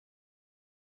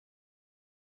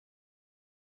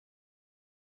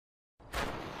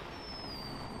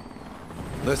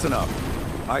Listen up.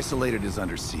 Isolated is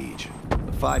under siege.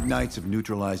 The 5 Knights have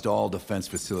neutralized all defense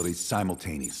facilities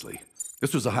simultaneously.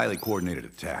 This was a highly coordinated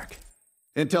attack.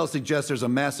 Intel suggests there's a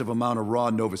massive amount of raw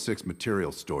Nova 6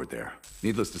 material stored there.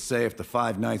 Needless to say, if the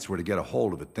 5 Knights were to get a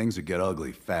hold of it, things would get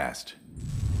ugly fast.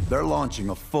 They're launching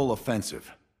a full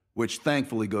offensive, which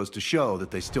thankfully goes to show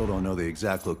that they still don't know the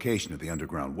exact location of the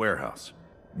underground warehouse.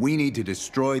 We need to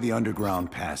destroy the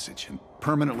underground passage and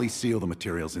permanently seal the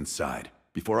materials inside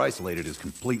before Isolated is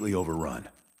completely overrun.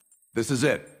 This is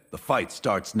it. The fight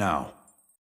starts now.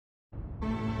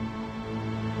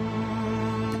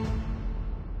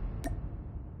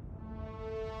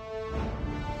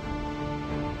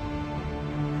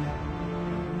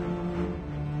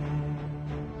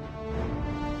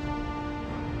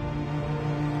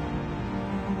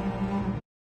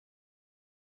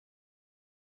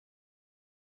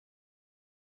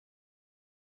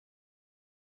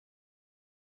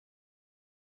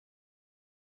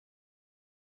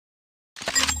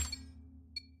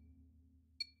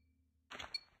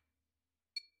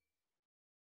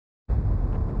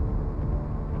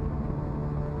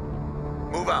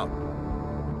 Move out.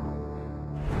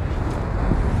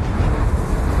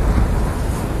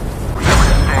 Remember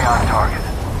to stay on target.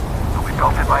 You'll be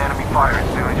belted by enemy fire as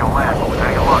soon as you land, but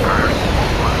without your luck, put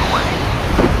it away.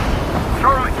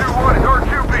 Charlie 2-1 is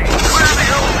RQB. Clear the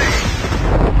LZ!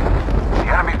 The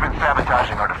enemy's been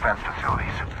sabotaging our defense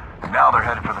facilities. Now they're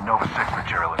headed for the Nova 6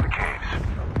 material in the caves.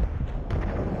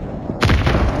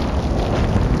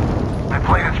 They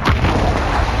played us for fools.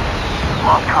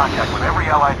 Lost contact with every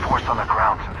allied force on the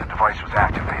ground since the device was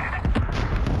activated.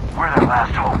 We're their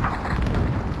last hope.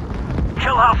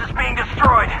 Kill House is being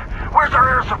destroyed! Where's our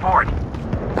air support?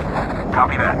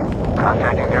 Copy that.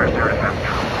 Contacting their defense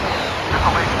troops. Missile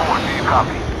Base 4, do you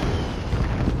copy?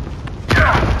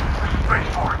 Yeah! This is Base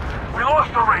 4. We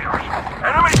lost the raiders.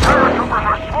 Enemy paratroopers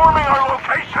are swarming our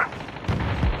location!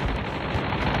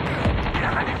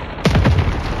 Damn it.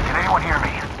 Can anyone hear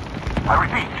me? I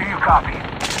repeat, do you copy?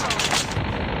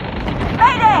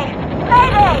 Mayday!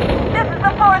 Mayday! This is the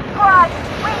 4th squad!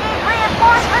 We need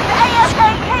reinforcements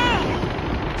ASAP!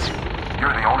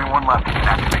 You're the only one left to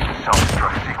activate the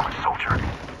self-destruct sequence, soldier.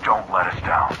 Don't let us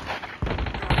down.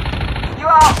 You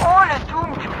are all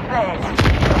doomed to fail.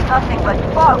 Nothing but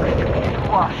fog to be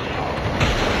squashed.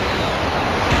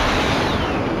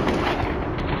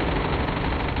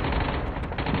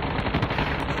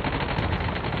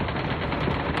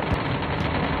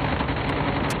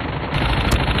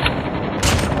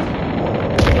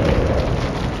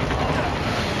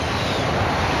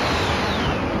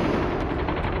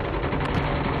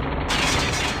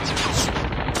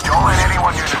 Don't let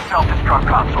anyone near the self-destruct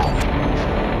console.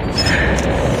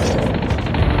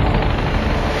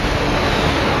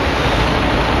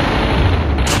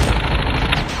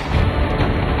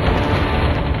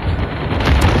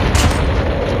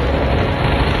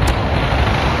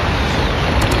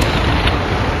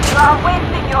 You are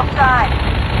wasting your time.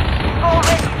 You've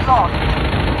already lost.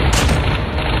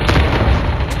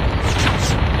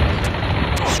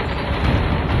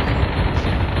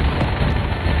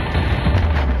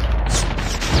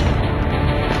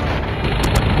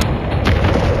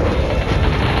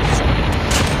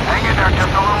 Hang in there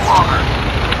just a little longer.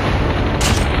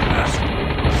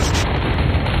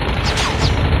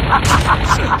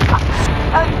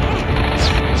 A gift.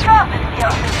 Courtesy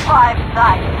of the 5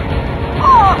 Knights.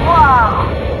 Au revoir!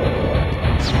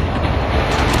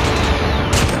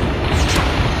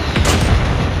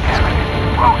 Damn it.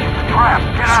 Roach, it's a trap.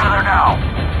 Get out of there now.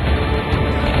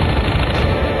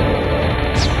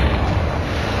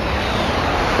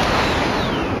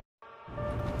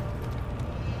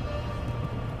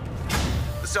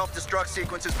 The self-destruct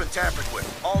sequence has been tampered with.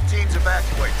 All teams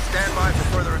evacuate. Stand by for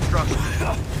further instructions.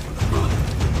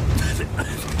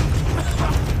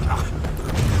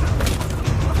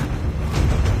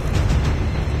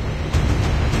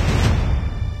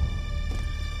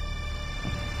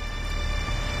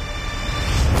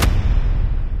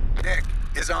 Nick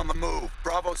is on the move.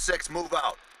 Bravo 6, move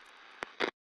out.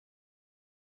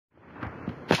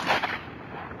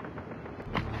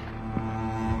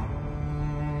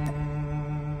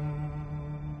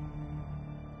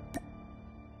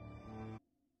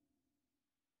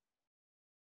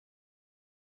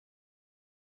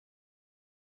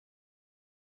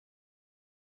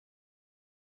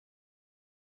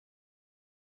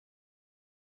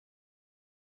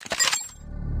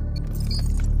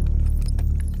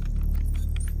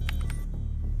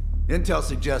 Intel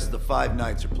suggests the 5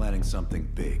 Knights are planning something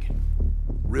big.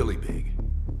 Really big.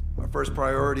 Our first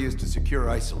priority is to secure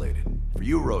Isolated. For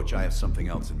you, Roach, I have something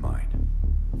else in mind.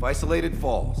 If Isolated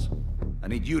falls, I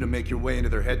need you to make your way into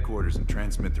their headquarters and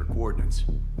transmit their coordinates.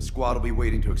 The squad will be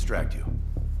waiting to extract you.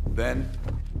 Then,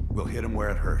 we'll hit them where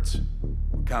it hurts.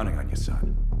 We're counting on you,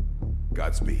 son.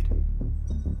 Godspeed.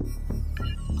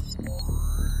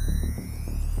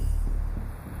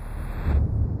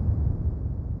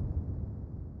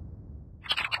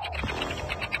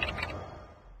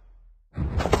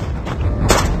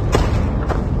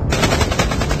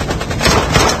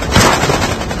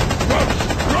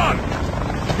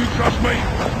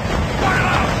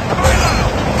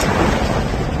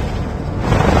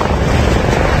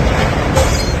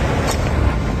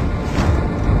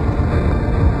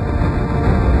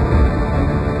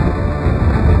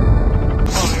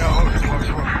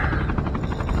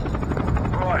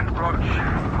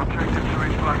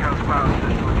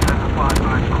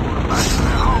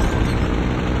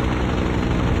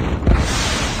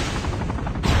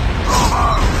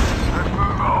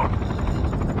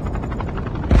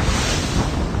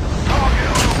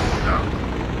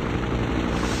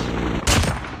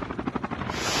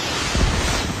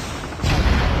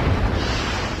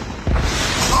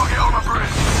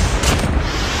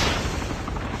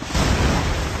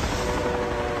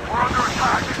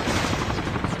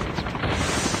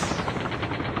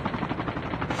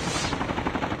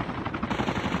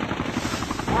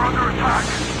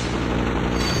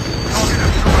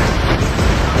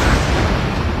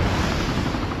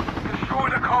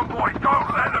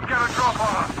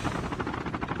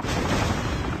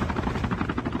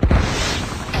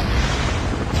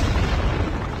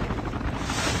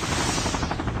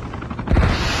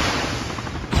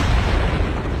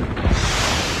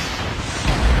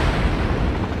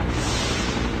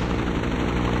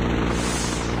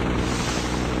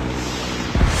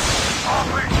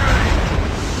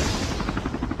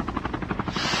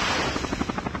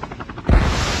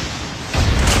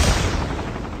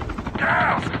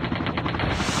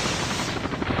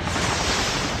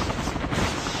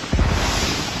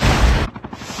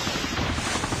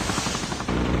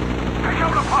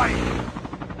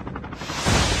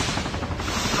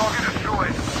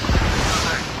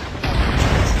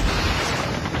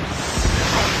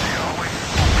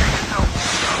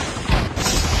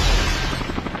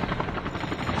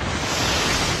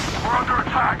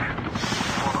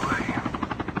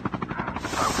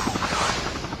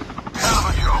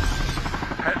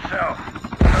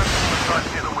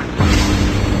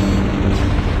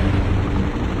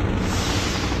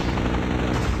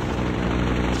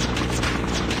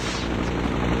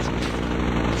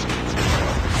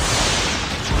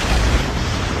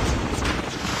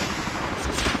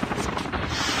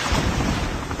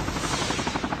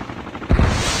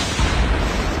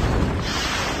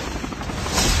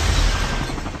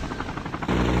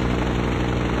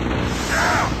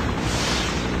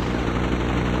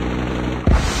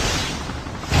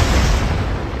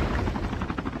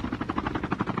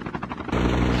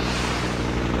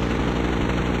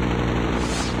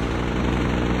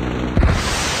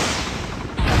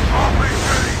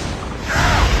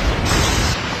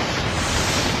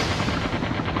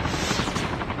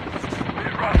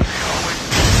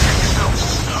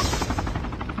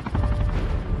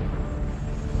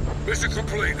 Mission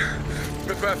complete.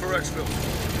 Prepare for exfil.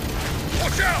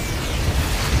 Watch out!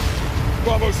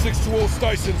 Bravo 6 to all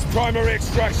stations. Primary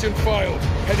extraction failed.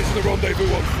 Headed to the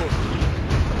rendezvous on foot.